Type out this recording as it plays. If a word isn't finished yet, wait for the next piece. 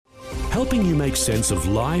helping you make sense of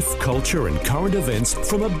life, culture, and current events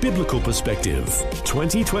from a biblical perspective.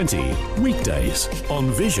 2020, weekdays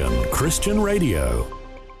on Vision Christian Radio.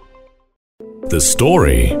 The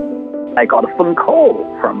Story. I got a phone call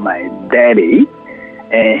from my daddy,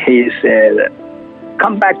 and he said,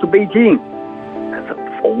 "Come back to Beijing." I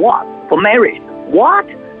said, "For what? For marriage?" "What?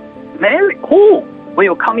 Married? Who? When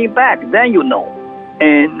you're coming back, then you know."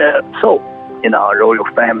 And so, in our royal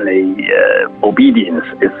family, obedience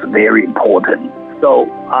is very important. So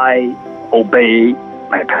I obey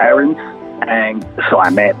my parents, and so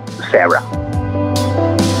I met Sarah.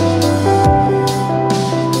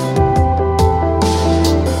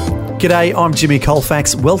 G'day, I'm Jimmy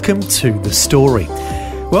Colfax. Welcome to The Story.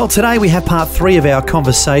 Well, today we have part 3 of our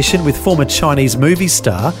conversation with former Chinese movie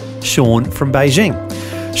star Shaun from Beijing.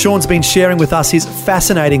 Shaun's been sharing with us his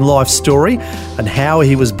fascinating life story and how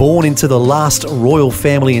he was born into the last royal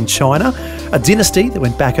family in China, a dynasty that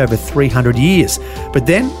went back over 300 years. But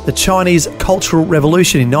then the Chinese Cultural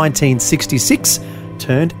Revolution in 1966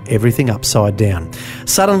 turned everything upside down.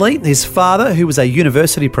 Suddenly, his father, who was a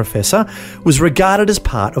university professor, was regarded as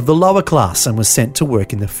part of the lower class and was sent to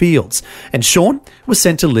work in the fields. And Shaun was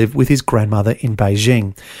sent to live with his grandmother in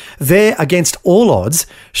Beijing. There, against all odds,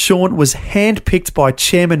 Shaun was handpicked by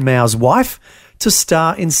Chairman Mao's wife to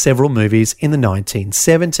star in several movies in the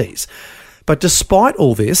 1970s. But despite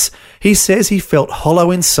all this, he says he felt hollow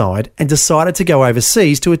inside and decided to go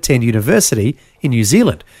overseas to attend university in New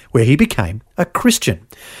Zealand, where he became a Christian.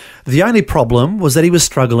 The only problem was that he was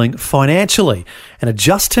struggling financially, and it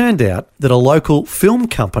just turned out that a local film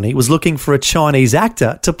company was looking for a Chinese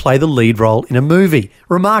actor to play the lead role in a movie.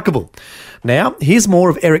 Remarkable. Now, here's more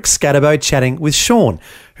of Eric Scatterbo chatting with Shaun,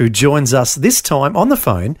 who joins us this time on the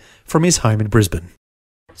phone from his home in Brisbane.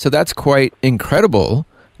 So that's quite incredible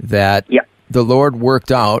that the Lord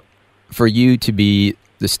worked out for you to be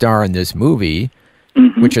the star in this movie,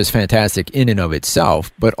 which is fantastic in and of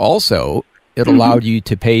itself, but also it allowed you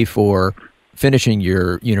to pay for finishing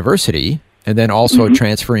your university and then also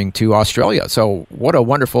transferring to Australia. So what a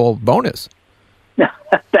wonderful bonus.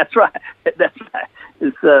 That's right. That's right.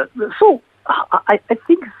 It's, so I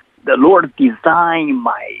think the Lord designed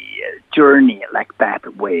my journey like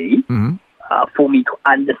that way for me to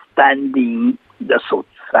understanding the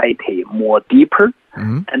society more deeper,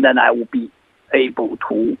 and then I will be able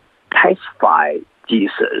to testify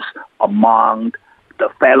Jesus among the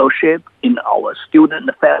fellowship, in our student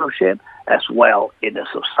fellowship, as well in the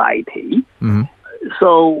society.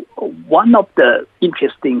 So one of the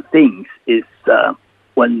interesting things is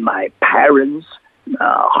when my parents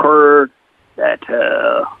heard that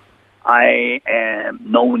I am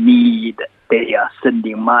no need, they are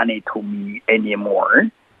sending money to me anymore.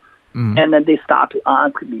 And then they start to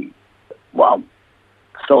ask me, well,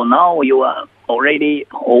 so now you are already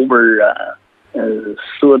over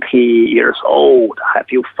 30 years old. Have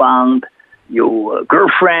you found your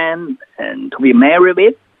girlfriend and to be married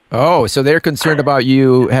with? Oh, so they're concerned about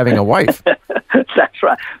you having a wife. That's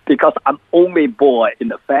right, because I'm only boy in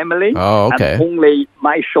the family. Oh, okay. I'm only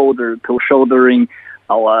my shoulder to shouldering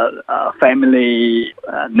our family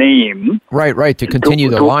name. Right, to continue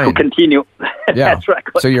the line. To continue. Yeah. That's right.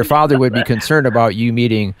 So your father would be concerned about you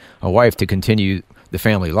meeting a wife to continue the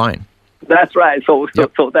family line. That's right. So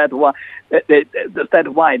that's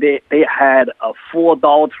why they had 4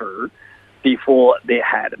 daughters before they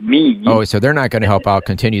had me. Oh, so they're not going to help out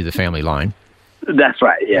continue the family line. That's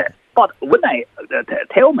right. Yeah. But when I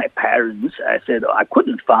tell my parents, I said I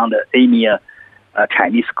couldn't find any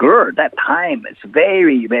Chinese girl. That time it's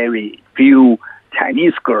very, very few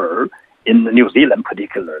Chinese girls in New Zealand,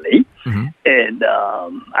 particularly, and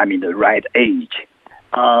I'm in the right age.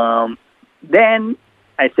 Then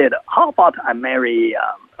I said, how about I marry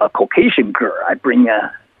a Caucasian girl? I bring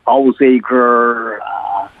a Aussie girl.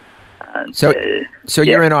 So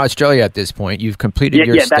you're in Australia at this point. You've completed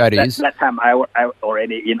your studies. That time I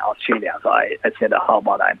already in Australia. So I said, how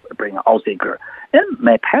about I bring an Aussie girl? And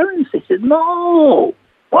my parents, they said, no.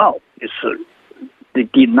 Well, they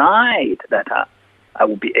denied that I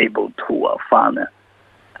will be able to find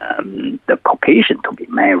the Caucasian to be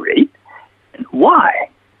married. And why?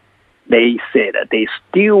 They said that they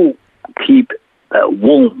still keep a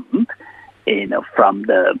wound from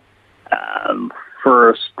the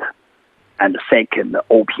first and the second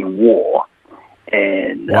Opium War.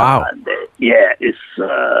 And wow. It's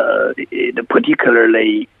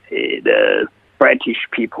particularly the British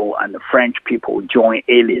people and the French people joined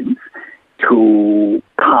aliens to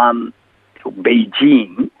come to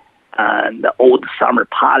Beijing and the old summer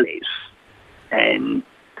palace and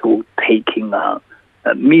to taking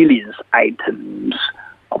millions items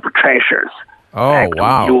of treasures Oh,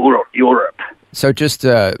 wow. Europe. So just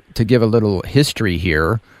to give a little history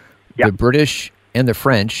here, the British and the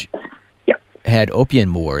French had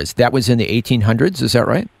opium wars. That was in the 1800s, is that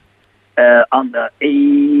right? On the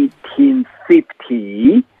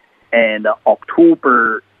 1850 and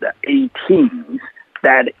October the 18th,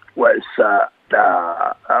 that was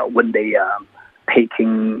when they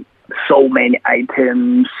taking so many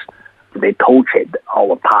items, they tortured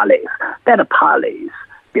our palace. That palace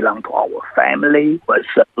belonged to our family, was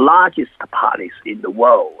the largest palace in the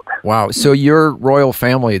world. Wow. So your royal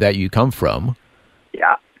family that you come from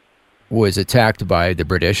was attacked by the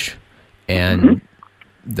British, and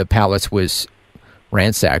the palace was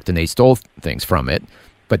ransacked, and they stole things from it.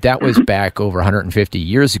 But that was back over 150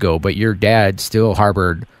 years ago, but your dad still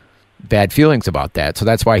harbored bad feelings about that. So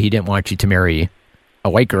that's why he didn't want you to marry a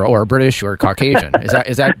white girl or a British or a Caucasian.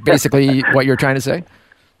 Is that basically what you're trying to say?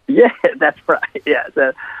 Yeah, that's right. Yeah.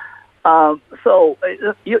 So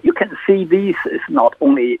you can see this is not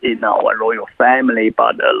only in our royal family,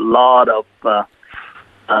 but a lot of the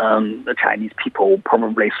Chinese people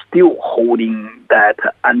probably still holding that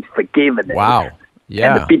unforgiveness. Wow.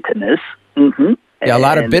 Yeah. And the bitterness. Yeah, a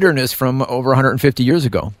lot of bitterness from over 150 years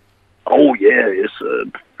ago. Oh, yeah. It's,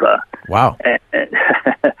 wow.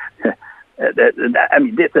 I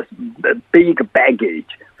mean, this is the big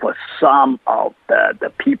baggage for some of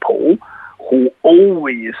the people who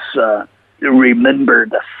always remember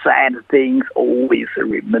the sad things, always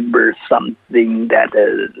remember something that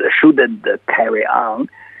shouldn't carry on.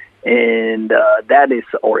 And that is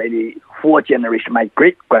already 4 generations. My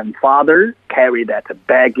great-grandfather carried that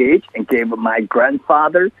baggage and gave my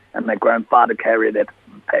grandfather, and my grandfather carried that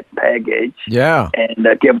baggage and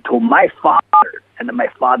gave to my father. And my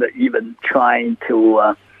father even trying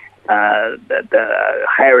to the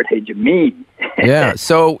heritage me. Yeah.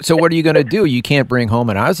 So what are you going to do? You can't bring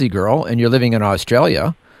home an Aussie girl, and you're living in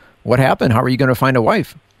Australia. What happened? How are you going to find a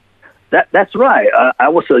wife? That's right. I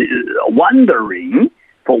was wondering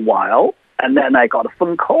for a while, and then I got a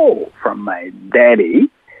phone call from my daddy,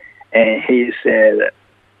 and he said,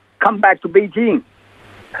 "Come back to Beijing."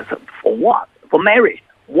 I said, "For what? For marriage?"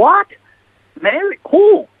 "What? Marriage?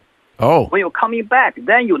 Who?" "Oh. When you're coming back,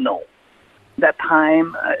 then you know." That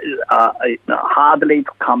time, hardly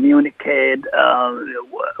to communicate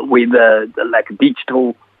with like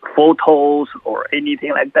digital photos or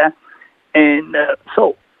anything like that. And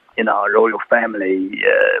so, in our royal family,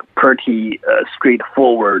 pretty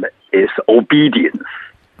straightforward is obedience.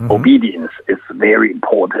 Obedience is very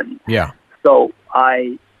important. Yeah. So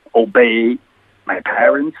I obey my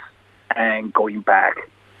parents and going back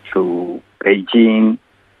to Beijing,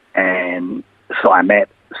 and so I met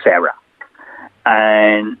Sarah.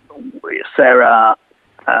 And Sarah,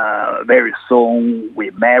 very soon we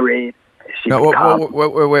married.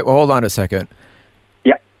 Wait, hold on a second.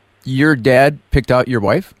 Yeah. Your dad picked out your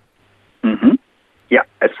wife? Mm-hmm. Yeah,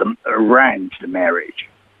 it's an arranged marriage.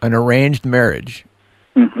 An arranged marriage?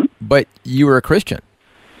 Mm-hmm. But you were a Christian?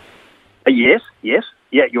 Yes. Yeah,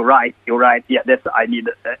 you're right. Yeah, that's I need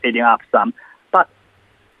adding up some. But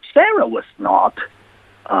Sarah was not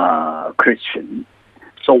Christian.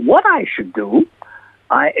 So what I should do,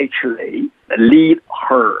 I actually lead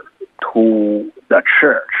her to the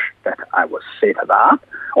church that I was set up.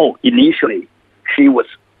 Oh, initially, she was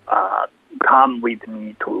come with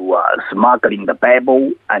me to smuggling the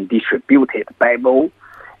Bible and distributed the Bible.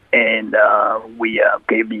 And we are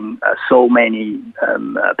giving so many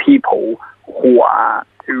people who are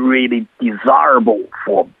really desirable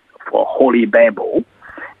for Holy Bible.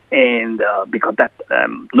 And because that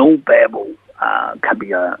no Bible can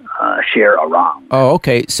be shared around. Oh,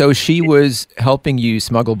 okay. So she was helping you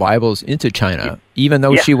smuggle Bibles into China, even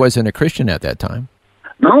though she wasn't a Christian at that time?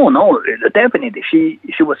 No, definitely. She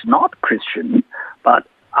was not Christian, but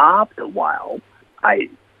after a while,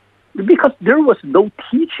 because there was no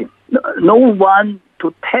teaching, no one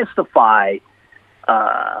to testify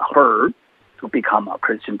her to become a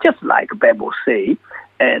Christian, just like the Bible say,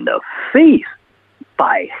 and faith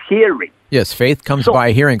by hearing. Yes, faith comes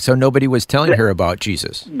by hearing, so nobody was telling her about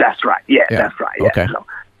Jesus. That's right. Yeah, that's right. Yeah. Okay. So,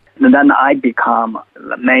 and then I become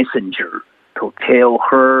the messenger to tell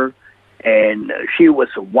her, and she was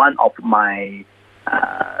one of my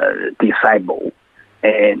disciples.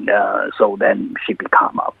 And so then she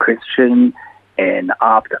became a Christian, and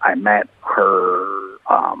after I met her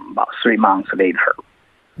about 3 months later.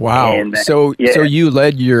 Wow. And, so you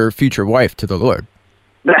led your future wife to the Lord.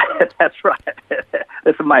 That's right.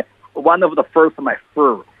 That's one of the first of my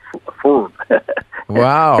food.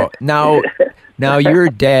 Wow. Now your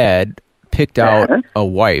dad picked out a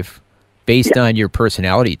wife based on your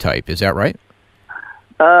personality type. Is that right?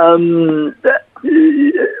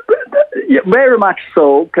 Yeah, very much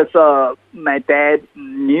so, because my dad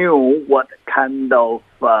knew what kind of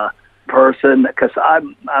person, because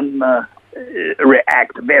I'm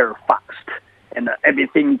react very fast, and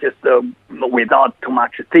everything just without too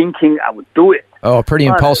much thinking, I would do it. Oh, pretty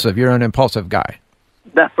impulsive. You're an impulsive guy.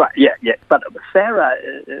 That's right. Yeah. But Sarah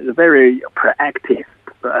is a very proactive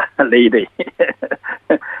lady.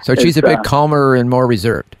 So she's a bit calmer and more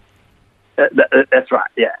reserved. That's right.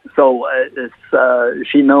 Yeah. So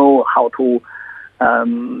she know how to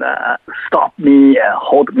stop me,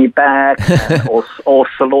 hold me back, or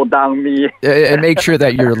slow down me, and make sure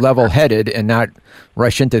that you're level-headed and not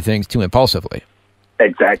rush into things too impulsively.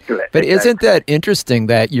 Exactly. But isn't that interesting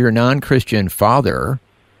that your non-Christian father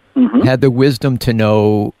had the wisdom to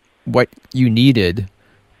know what you needed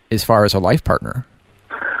as far as a life partner?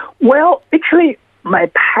 Well, actually, my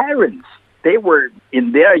parents, they were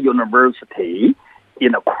in their university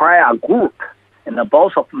in a choir group, and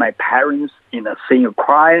both of my parents in a singing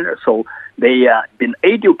choir, so they been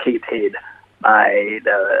educated by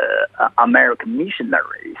the American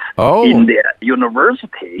missionaries in their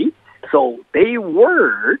university. So they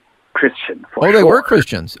were Christian for sure. They were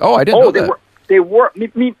Christians. Oh, I didn't know that. They were,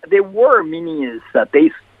 meaning is that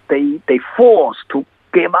they forced to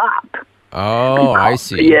give up. Oh, I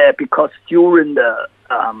see. Yeah, because during the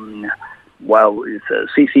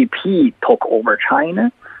CCP took over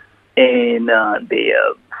China, and they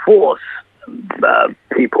forced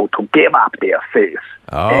people to give up their faith.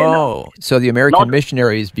 Oh, so the American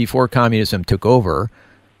missionaries, before communism took over,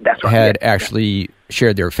 had actually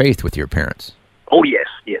shared their faith with your parents. Oh, yes.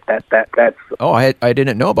 That's... Oh, I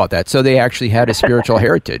didn't know about that. So they actually had a spiritual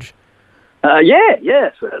heritage.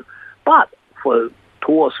 Yes. But for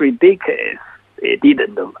 2 or 3 decades, they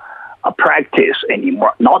didn't practice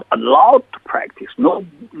anymore. Not allowed to practice. No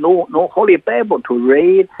Holy Bible to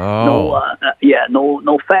read. No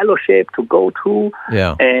fellowship to go to.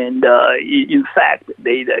 Yeah. And in fact,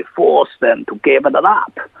 they forced them to give it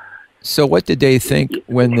up. So what did they think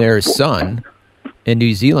when their son in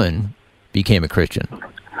New Zealand became a Christian?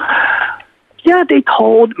 Yeah, they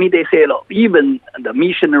told me, they said, even the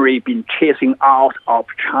missionary been chasing out of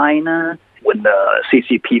China when the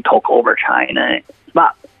CCP took over China,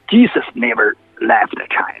 but Jesus never left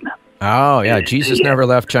China. Oh, yeah, Jesus never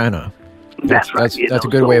left China. That's right. That's a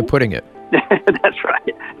good way of putting it. That's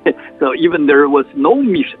right. So even there was no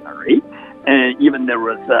missionary, and even there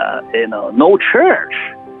was no church,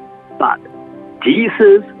 but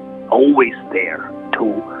Jesus always there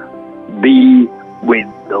to be with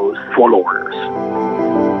those followers.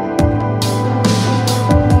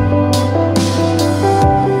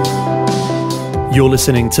 You're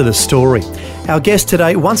listening to The Story. Our guest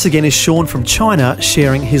today once again is Shaun from China,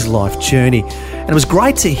 sharing his life journey. And it was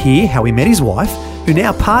great to hear how he met his wife, who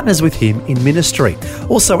now partners with him in ministry.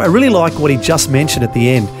 Also, I really like what he just mentioned at the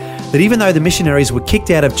end, that even though the missionaries were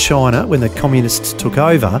kicked out of China when the communists took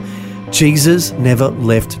over, Jesus never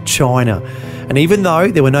left China. And even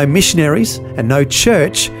though there were no missionaries and no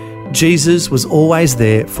church, Jesus was always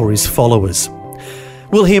there for his followers.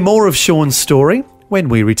 We'll hear more of Shaun's story when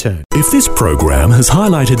we return. If this program has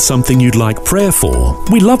highlighted something you'd like prayer for,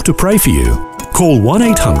 we'd love to pray for you. Call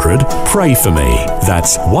 1-800-PRAY-FOR-ME.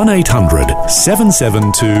 That's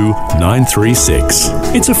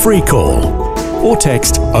 1-800-772-936. It's a free call. Or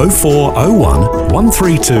text 0401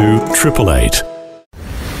 132 888.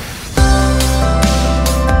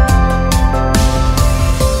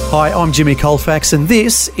 Hi, I'm Jimmy Colfax, and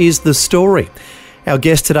this is The Story. Our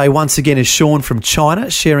guest today once again is Shaun from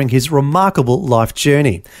China, sharing his remarkable life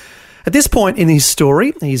journey. At this point in his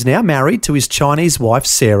story, he's now married to his Chinese wife,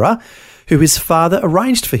 Sarah, who his father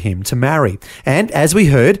arranged for him to marry. And as we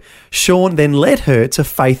heard, Shaun then led her to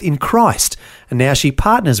faith in Christ, and now she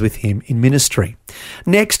partners with him in ministry.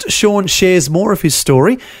 Next, Shaun shares more of his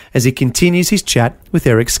story as he continues his chat with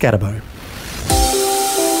Eric Scatterbo.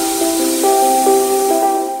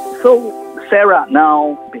 So Sarah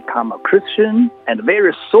now become a Christian, and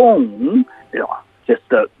very soon, just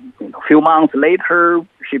a few months later,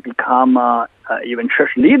 she become even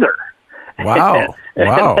church leader. Wow!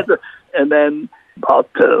 Wow! And then about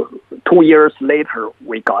 2 years later,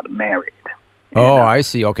 we got married. Oh, I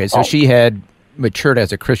see. Okay, so she had matured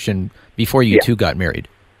as a Christian before you two got married.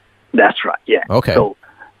 That's right. Yeah. Okay. So,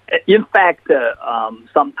 in fact,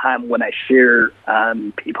 sometime when I share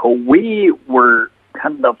people, we were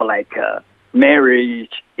kind of like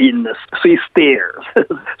marriage in the 3 stairs,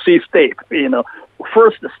 3 steps.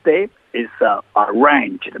 First step is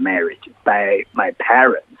arranged marriage by my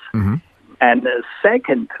parents, and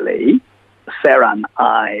secondly, Sarah and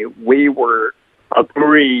I, we were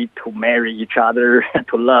agree to marry each other,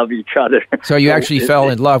 to love each other. So you actually fell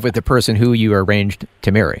in love with the person who you arranged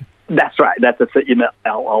to marry. That's right. That's in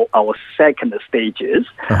our second stages.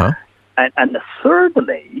 Uh-huh. And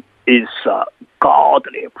thirdly is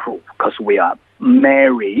godly approved, because we are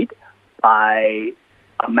married by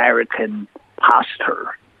American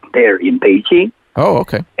pastor there in Beijing. Oh,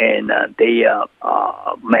 okay. And they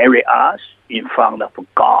marry us in front of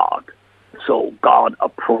God. So God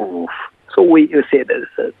approved. So we say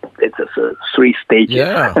that it's a 3 stages.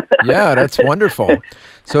 Yeah, that's wonderful.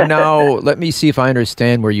 So now let me see if I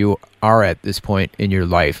understand where you are at this point in your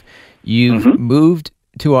life. You've moved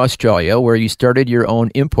to Australia, where you started your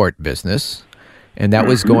own import business, and that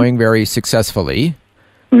was going very successfully.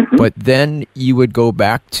 But then you would go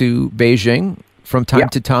back to Beijing from time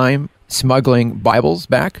to time, smuggling Bibles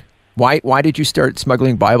back. Why did you start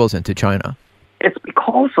smuggling Bibles into China? It's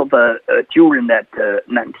because of during that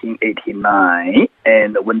 1989,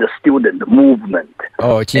 and when the student movement.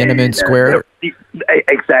 Oh, Tiananmen Square.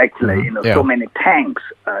 Exactly. So many tanks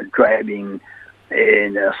driving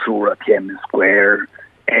through Tiananmen Square,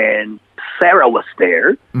 and Sarah was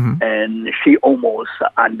there, and she almost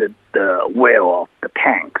under the wheel of the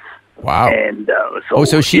tanks. Wow. And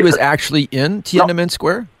so she was actually in Tiananmen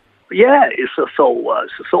Square? Yeah, it's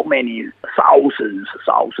so many thousands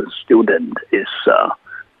students is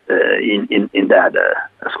in that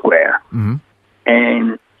square,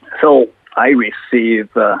 and so I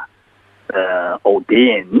received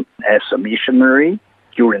ordained as a missionary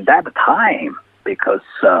during that time, because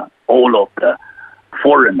all of the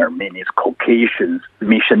foreigner, meaning Caucasians,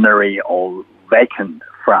 missionary or vacant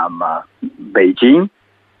from Beijing,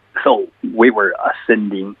 so we were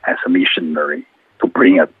ascending as a missionary to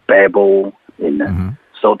bring a Bible in.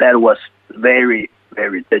 So that was very,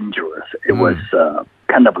 very dangerous. It was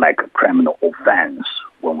kind of like a criminal offense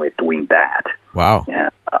when we're doing that. Wow.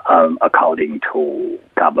 According to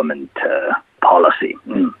government policy.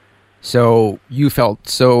 So you felt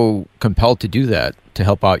so compelled to do that to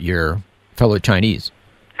help out your fellow Chinese.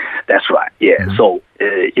 That's right. Yeah. So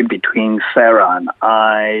in between Sarah and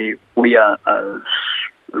I, we are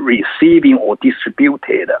receiving or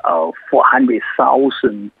distributed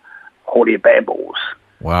 400,000 Holy Bibles.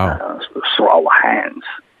 Wow. Through our hands.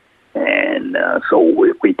 And so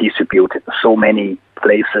we distributed so many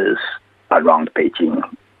places around Beijing,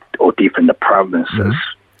 or different provinces,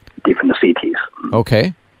 different cities.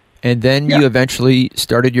 Okay. And then you eventually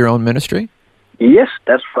started your own ministry? Yes,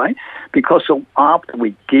 that's right. Because after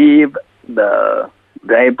we gave the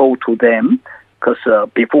Bible to them, because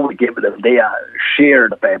before we gave them, they share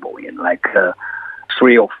the Bible in like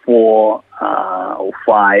 3 or 4 or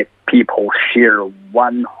 5 people share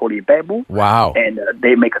one Holy Bible. Wow. And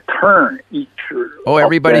they make a turn each. Oh,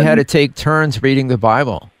 everybody had to take turns reading the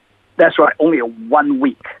Bible. That's right. Only 1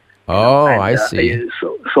 week. Oh, I see.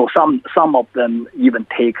 So some of them even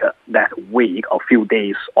take that week, a few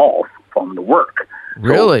days off from the work.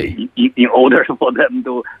 Really? So in order for them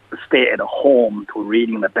to stay at home to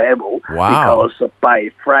reading the Bible. Wow. Because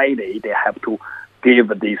by Friday they have to give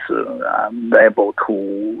this Bible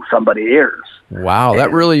to somebody else. Wow,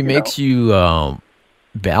 that really makes you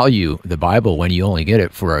value the Bible when you only get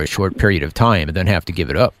it for a short period of time and then have to give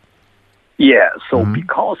it up. Yeah, so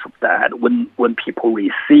because of that, when people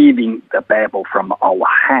receiving the Bible from our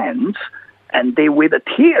hands, and they with the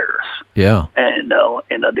tears,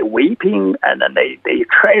 and they weeping, and then they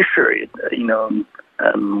treasure it,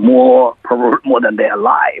 more than their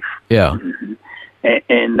life. Yeah.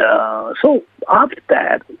 And so after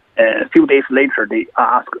that, a few days later, they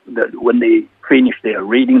ask when they finish their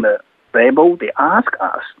reading the Bible, they ask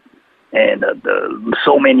us, and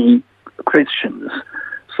so many Christians.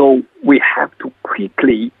 So we have to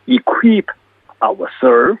quickly equip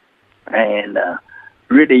ourselves and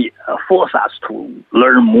really force us to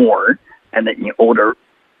learn more, and in order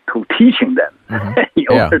to teaching them, in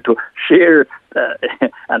order to share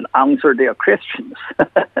and answer their questions.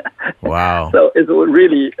 Wow! So it's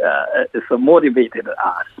really it's motivated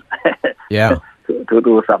us. To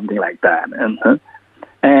do something like that,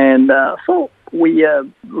 and so we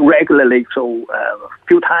regularly, a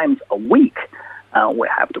few times a week, we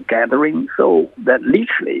have to gathering. So that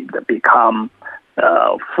literally become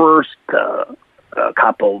first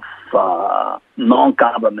couple of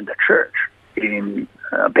non-government church in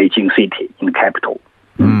Beijing City, in the capital.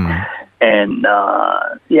 And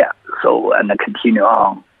so and continue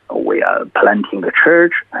on. We are planting the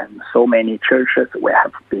church, and so many churches we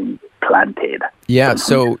have been planted. Yeah,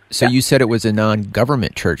 so you said it was a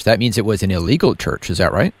non-government church. That means it was an illegal church, is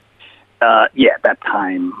that right? That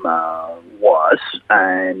time was,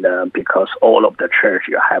 and because all of the church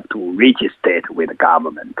you have to register it with the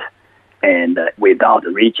government, and without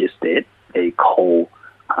registered, they call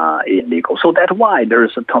illegal. So that's why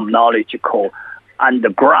there's a terminology called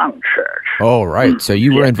underground church. Oh, right. So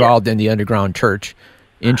you were involved in the underground church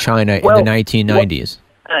in China in the 1990s.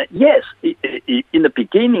 Yes, in the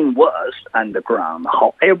beginning was underground.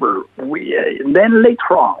 However, then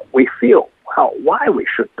later on we feel why we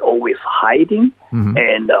should always hiding,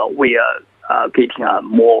 and we are getting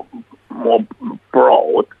more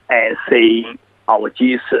broad and saying our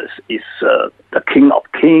Jesus is the King of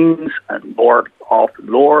Kings and Lord of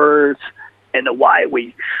Lords, and why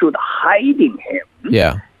we should hiding him.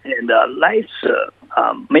 Yeah, and let's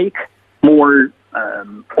make more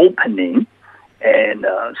opening. And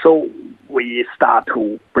so we start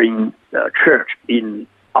to bring the church in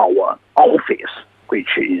our office,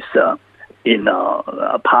 which is in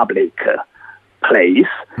a public place.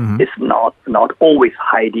 It's not always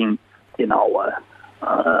hiding in our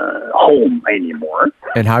home anymore.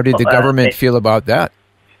 And how did the government feel about that?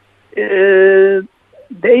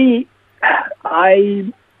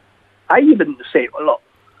 I even say, look,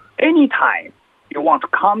 anytime you want to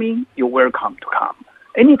come in, you're welcome to come.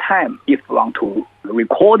 Anytime if you want to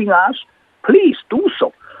recording us, please do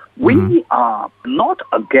so. We are not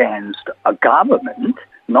against a government,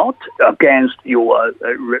 not against your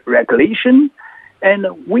regulation,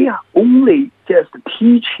 and we are only just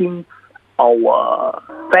teaching our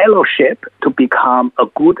fellowship to become a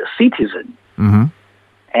good citizen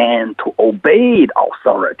and to obey the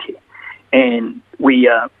authority. And we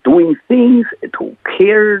are doing things to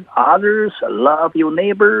care others, love your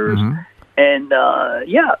neighbors. And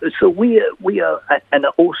so we are, and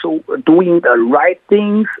also doing the right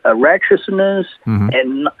things, righteousness,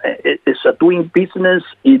 and it's doing business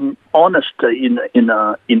in honest, in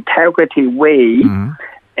a integrity way.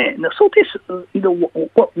 And so this,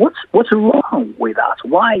 what's wrong with us?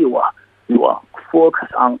 Why you are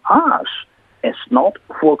focused on us? It's not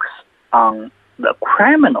focused on the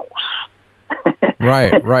criminals.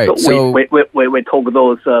 Right. So we talk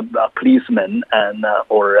those policemen and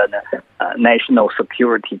or national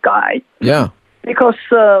security guy. Yeah. Because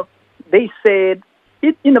they said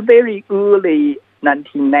in the very early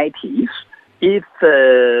 1990s, if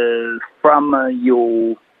from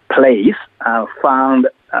your place found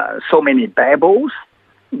so many Bibles,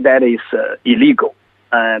 that is illegal,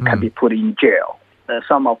 can be put in jail.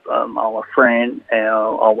 Some of our friends,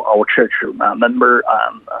 our church member,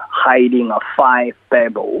 hiding 5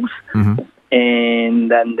 Bibles, and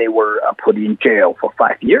then they were put in jail for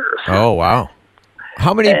 5 years. Oh, wow.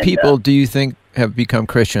 How many people do you think have become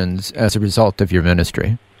Christians as a result of your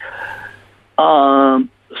ministry? So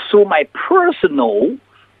my personal,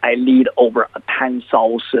 I lead over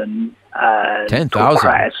 10,000.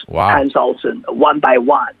 10,000? Wow. 10,000, one by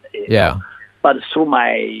one. Yeah. But through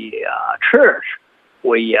my church,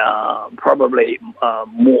 we probably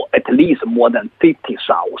at least more than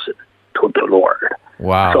 50,000 to the Lord.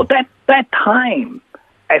 Wow. So that time,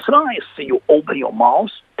 as long as you open your mouth,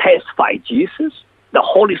 testify Jesus, the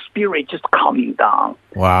Holy Spirit just coming down.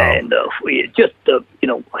 Wow. And we just,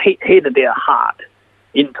 hit their heart,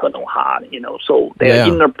 internal heart, so their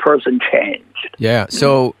inner person changed. Yeah.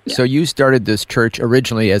 So you started this church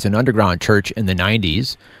originally as an underground church in the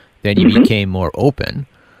 90s. Then you became more open.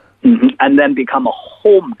 And then become a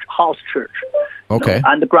house church. Okay.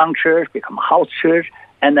 Underground church, become a house church,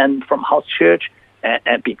 and then from house church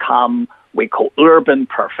and become, we call urban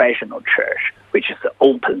professional church, which is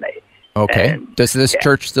openly. Okay. And, does this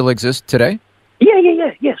church still exist today? Yeah.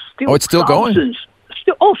 Yes. Still, it's still going?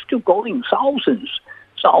 Still going. Thousands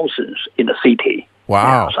in the city.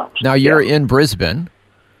 Wow. Yeah, now you're in Brisbane.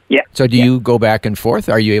 Yeah. So do you go back and forth?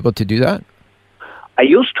 Are you able to do that? I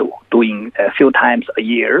used to doing a few times a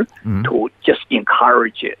year to just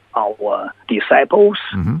encourage our disciples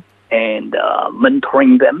and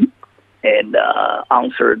mentoring them and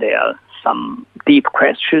answer their some deep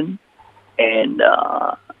question and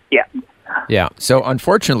Yeah. So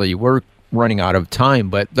unfortunately, we're running out of time,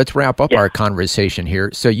 but let's wrap up our conversation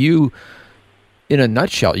here. So you, in a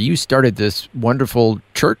nutshell, you started this wonderful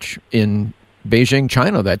church in Beijing,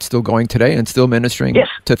 China that's still going today and still ministering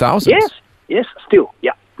to thousands. Yes, still,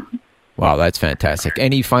 yeah. Wow, that's fantastic.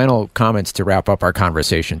 Any final comments to wrap up our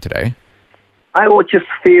conversation today? I would just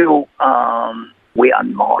feel we are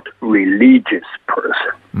not religious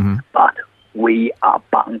person, but we are a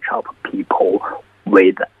bunch of people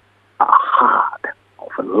with a heart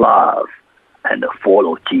of love and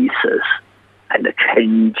follow Jesus and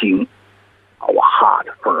changing our heart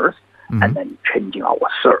first and then changing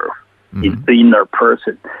ourselves in the inner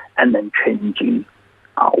person and then changing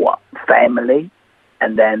our family.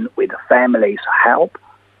 And then with the family's help,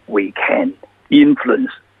 we can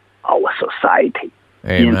influence our society,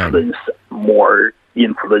 Amen. influence more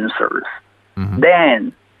influencers.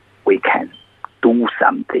 Then we can do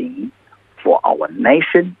something for our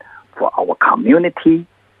nation, for our community,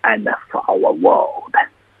 and for our world.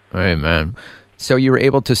 Amen. So you were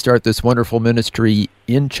able to start this wonderful ministry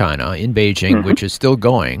in China, in Beijing, which is still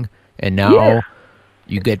going, and now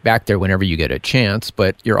you get back there whenever you get a chance,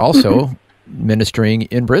 but you're also ministering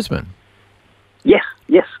in Brisbane. Yes,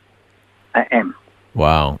 I am.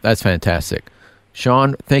 Wow, that's fantastic.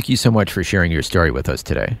 Shaun, thank you so much for sharing your story with us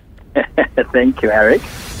today. Thank you, Eric.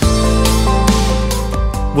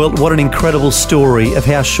 Well, what an incredible story of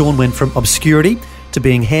how Shaun went from obscurity to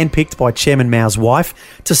being handpicked by Chairman Mao's wife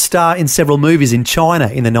to star in several movies in China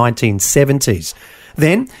in the 1970s.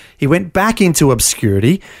 Then he went back into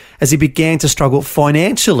obscurity as he began to struggle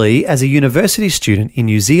financially as a university student in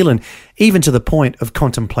New Zealand, even to the point of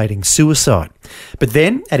contemplating suicide. But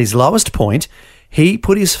then, at his lowest point, he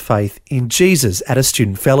put his faith in Jesus at a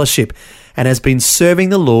student fellowship and has been serving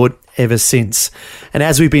the Lord ever since. And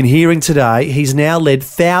as we've been hearing today, he's now led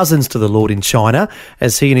thousands to the Lord in China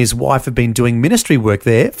as he and his wife have been doing ministry work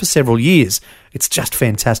there for several years. It's just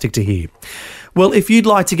fantastic to hear. Well, if you'd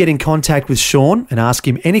like to get in contact with Shaun and ask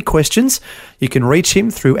him any questions, you can reach him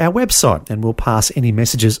through our website and we'll pass any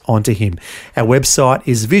messages on to him. Our website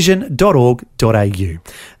is vision.org.au.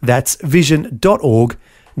 That's vision.org.au.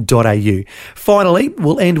 Finally,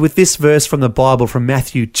 we'll end with this verse from the Bible from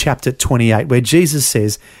Matthew chapter 28, where Jesus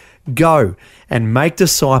says, "Go and make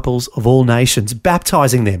disciples of all nations,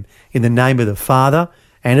 baptizing them in the name of the Father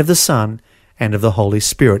and of the Son and of the Holy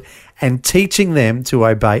Spirit, and teaching them to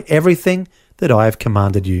obey everything that I have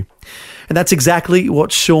commanded you." And that's exactly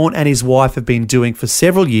what Shaun and his wife have been doing for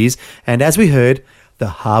several years, and as we heard, the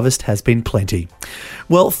harvest has been plenty.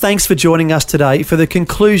 Well, thanks for joining us today for the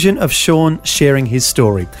conclusion of Shaun sharing his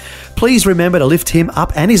story. Please remember to lift him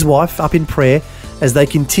up and his wife up in prayer as they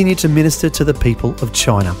continue to minister to the people of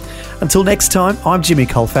China. Until next time, I'm Jimmy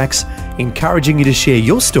Colfax, encouraging you to share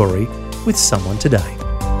your story with someone today.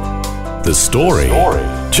 The Story.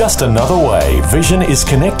 Just another way Vision is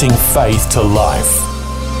connecting faith to life.